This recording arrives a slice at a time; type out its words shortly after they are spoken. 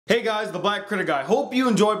Hey guys, the Black Critic Guy. Hope you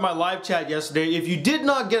enjoyed my live chat yesterday. If you did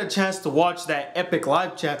not get a chance to watch that epic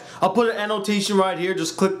live chat, I'll put an annotation right here.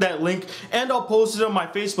 Just click that link and I'll post it on my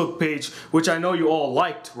Facebook page, which I know you all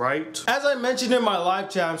liked, right? As I mentioned in my live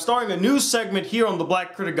chat, I'm starting a new segment here on the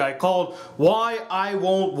Black Critic Guy called Why I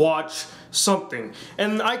Won't Watch Something.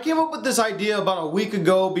 And I came up with this idea about a week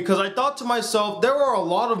ago because I thought to myself, there are a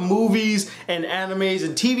lot of movies and animes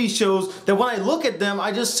and TV shows that when I look at them,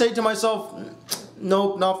 I just say to myself,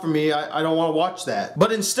 nope, not for me. I don't want to watch that.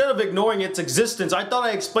 But instead of ignoring its existence, I thought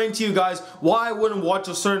I'd explain to you guys why I wouldn't watch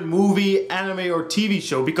a certain movie, anime, or TV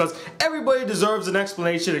show, because everybody deserves an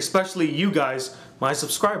explanation, especially you guys, my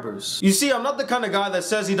subscribers. You see, I'm not the kind of guy that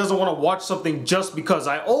says he doesn't want to watch something just because.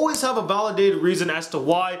 I always have a validated reason as to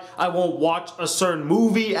why I won't watch a certain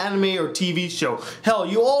movie, anime, or TV show. Hell,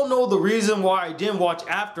 you all know the reason why I didn't watch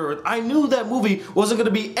After Earth. I knew that movie wasn't going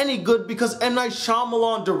to be any good because M. Night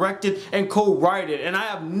Shyamalan directed and co-wrote it, and I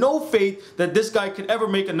have no faith that this guy could ever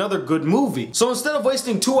make another good movie. So instead of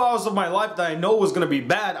wasting 2 hours of my life that I know was going to be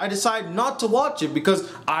bad, I decided not to watch it because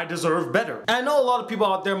I deserve better. And I know a lot of people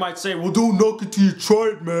out there might say, well, don't knock it till you try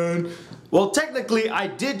it, man. Well, technically, I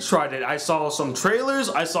did try it. I saw some trailers,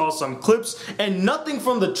 I saw some clips, and nothing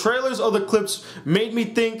from the trailers or the clips made me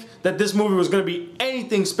think that this movie was going to be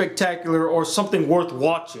anything spectacular or something worth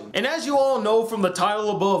watching. And as you all know from the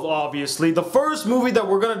title above, obviously, the first movie that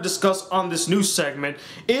we're going to discuss on this new segment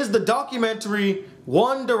is the documentary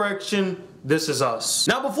One Direction, This Is Us.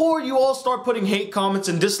 Now, before you all start putting hate comments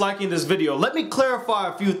and disliking this video, let me clarify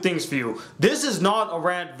a few things for you. This is not a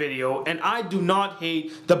rant video, and I do not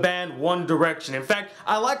hate the band One Direction. In fact,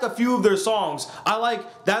 I like a few of their songs. I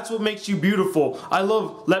like That's What Makes You Beautiful. I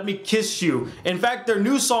love Let Me Kiss You. In fact, their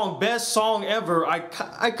new song, Best Song Ever, I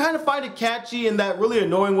kind of find it catchy in that really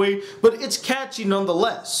annoying way, but it's catchy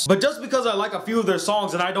nonetheless. But just because I like a few of their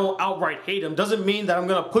songs and I don't outright hate them doesn't mean that I'm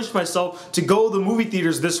gonna push myself to go to the movie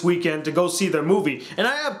theaters this weekend to go see their movie. And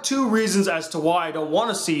I have two reasons as to why I don't want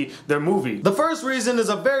to see their movie. The first reason is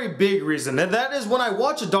a very big reason, and that is when I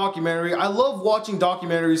watch a documentary, I love watching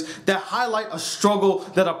documentaries that highlight a struggle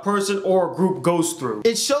that a person or a group goes through.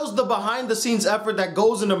 It shows the behind the scenes effort that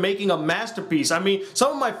goes into making a masterpiece. I mean,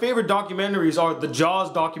 some of my favorite documentaries are the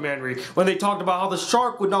Jaws documentary, when they talked about how the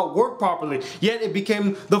shark would not work properly, yet it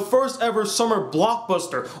became the first ever summer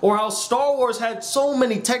blockbuster, or how Star Wars had so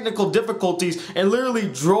many technical difficulties and literally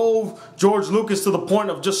drove George Lucas to the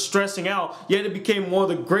point of just stressing out, yet it became one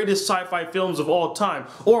of the greatest sci-fi films of all time.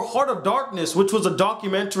 Or Heart of Darkness, which was a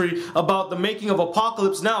documentary about the making of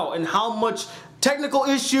Apocalypse Now and how much technical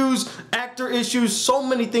issues, actor issues, so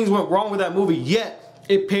many things went wrong with that movie, yet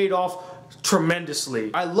it paid off tremendously.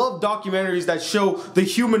 I love documentaries that show the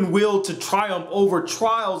human will to triumph over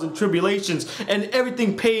trials and tribulations and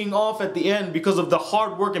everything paying off at the end because of the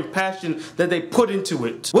hard work and passion that they put into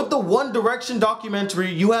it. With the One Direction documentary,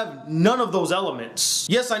 you have none of those elements.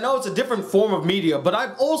 Yes, I know it's a different form of media, but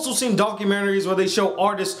I've also seen documentaries where they show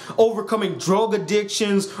artists overcoming drug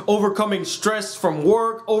addictions, overcoming stress from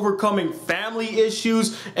work, overcoming family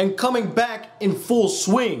issues, and coming back in full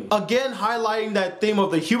swing. Again, highlighting that theme of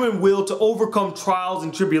the human will to overcome trials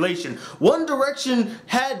and tribulation. One Direction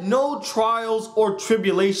had no trials or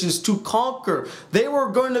tribulations to conquer. They were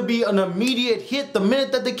going to be an immediate hit the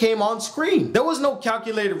minute that they came on screen. There was no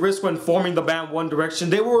calculated risk when forming the band One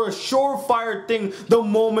Direction. They were a surefire thing the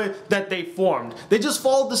moment that they formed. They just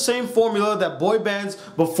followed the same formula that boy bands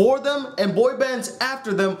before them and boy bands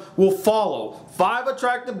after them will follow. 5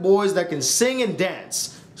 attractive boys that can sing and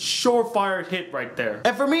dance. Surefire hit right there.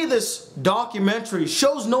 And for me, this documentary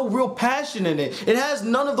shows no real passion in it. It has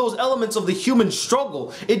none of those elements of the human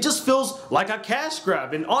struggle. It just feels like a cash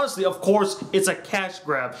grab. And honestly, of course, it's a cash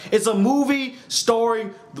grab. It's a movie starring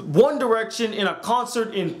One Direction in a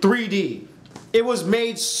concert in 3D. It was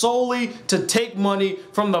made solely to take money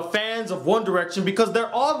from the fans of One Direction because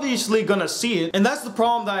they're obviously gonna see it, and that's the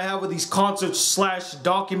problem that I have with these concert slash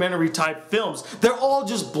documentary type films. They're all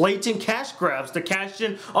just blatant cash grabs to cash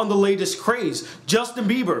in on the latest craze. Justin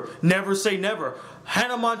Bieber, Never Say Never.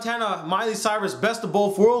 Hannah Montana, Miley Cyrus' Best of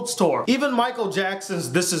Both Worlds tour. Even Michael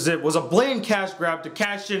Jackson's This Is It was a blatant cash grab to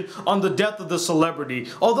cash in on the death of the celebrity.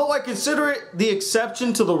 Although I consider it the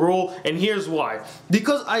exception to the rule, and here's why.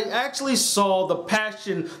 Because I actually saw the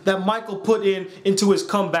passion that Michael put into his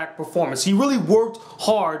comeback performance. He really worked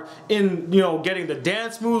hard in, getting the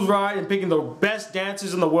dance moves right and picking the best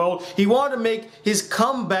dancers in the world. He wanted to make his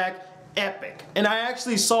comeback epic. And I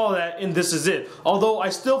actually saw that in This Is It. Although I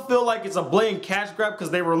still feel like it's a blatant cash grab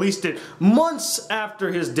because they released it months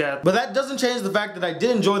after his death. But that doesn't change the fact that I did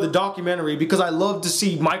enjoy the documentary because I love to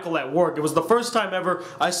see Michael at work. It was the first time ever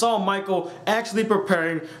I saw Michael actually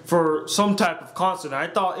preparing for some type of concert. And I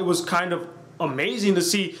thought it was kind of amazing to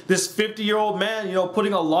see this 50-year-old man, you know,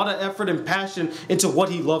 putting a lot of effort and passion into what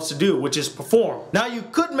he loves to do, which is perform. Now you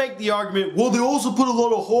could make the argument, well, they also put a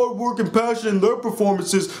lot of hard work and passion in their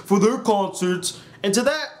performances for their concerts. And to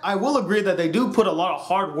that, I will agree that they do put a lot of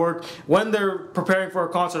hard work when they're preparing for a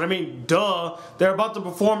concert. I mean, duh, they're about to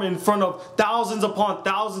perform in front of thousands upon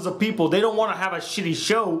thousands of people. They don't want to have a shitty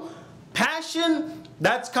show. Passion,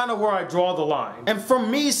 that's kind of where I draw the line. And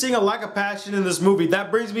from me seeing a lack of passion in this movie,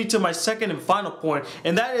 that brings me to my second and final point,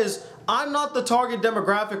 and that is, I'm not the target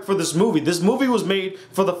demographic for this movie. This movie was made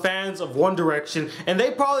for the fans of One Direction, and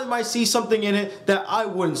they probably might see something in it that I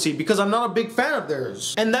wouldn't see because I'm not a big fan of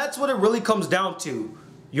theirs. And that's what it really comes down to.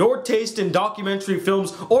 Your taste in documentary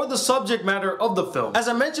films or the subject matter of the film. As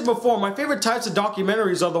I mentioned before, my favorite types of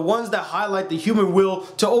documentaries are the ones that highlight the human will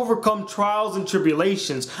to overcome trials and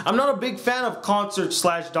tribulations. I'm not a big fan of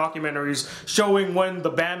concert/documentaries showing when the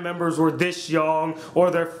band members were this young,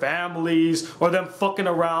 or their families, or them fucking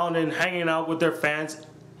around and hanging out with their fans.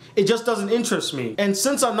 It just doesn't interest me. And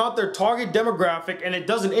since I'm not their target demographic and it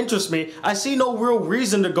doesn't interest me, I see no real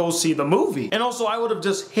reason to go see the movie. And also, I would have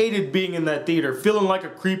just hated being in that theater, feeling like a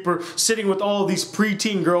creeper, sitting with all these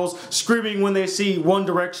preteen girls screaming when they see One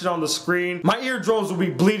Direction on the screen. My eardrums will be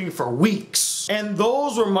bleeding for weeks. And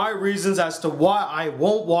those were my reasons as to why I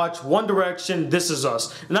won't watch One Direction, This Is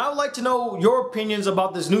Us. And I would like to know your opinions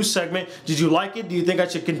about this new segment. Did you like it? Do you think I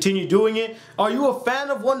should continue doing it? Are you a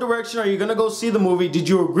fan of One Direction? Are you gonna go see the movie? Did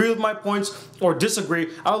you agree with my points or disagree?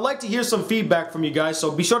 I would like to hear some feedback from you guys,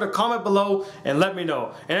 so be sure to comment below and let me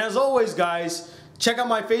know. And as always, guys, check out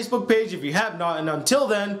my Facebook page if you have not, and until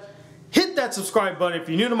then, hit that subscribe button if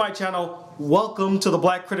you're new to my channel. Welcome to the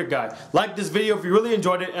Black Critic Guy. Like this video if you really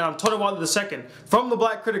enjoyed it, and I'm Tony Wilder II from the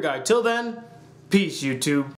Black Critic Guy. Till then, peace, YouTube.